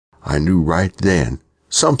I knew right then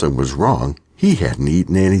something was wrong. He hadn't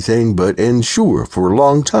eaten anything but Ensure for a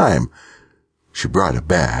long time. She brought it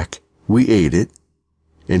back. We ate it,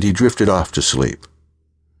 and he drifted off to sleep.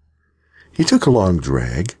 He took a long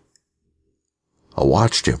drag. I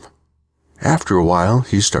watched him. After a while,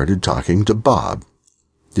 he started talking to Bob,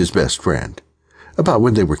 his best friend, about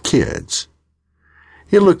when they were kids.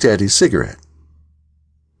 He looked at his cigarette.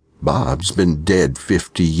 Bob's been dead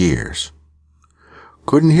 50 years.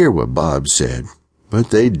 Couldn't hear what Bob said, but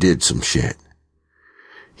they did some shit.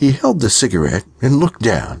 He held the cigarette and looked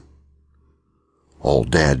down. All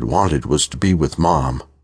Dad wanted was to be with Mom.